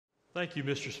Thank you,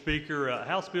 Mr. Speaker.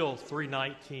 House Bill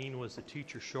 319 was the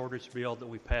teacher shortage bill that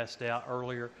we passed out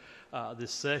earlier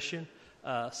this session.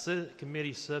 Senate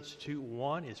Committee Substitute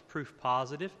 1 is proof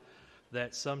positive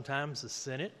that sometimes the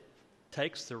Senate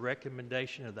takes the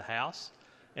recommendation of the House,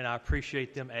 and I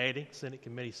appreciate them adding Senate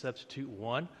Committee Substitute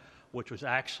 1, which was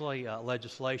actually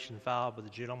legislation filed by the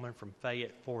gentleman from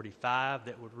Fayette 45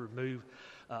 that would remove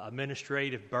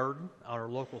administrative burden on our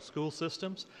local school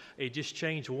systems. It just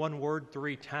changed one word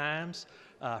 3 times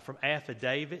from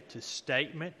affidavit to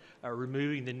statement,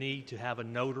 removing the need to have a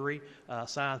notary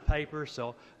sign paper.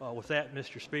 So with that,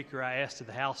 Mr. Speaker, I ask that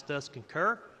the House does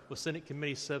concur with Senate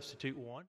Committee Substitute 1.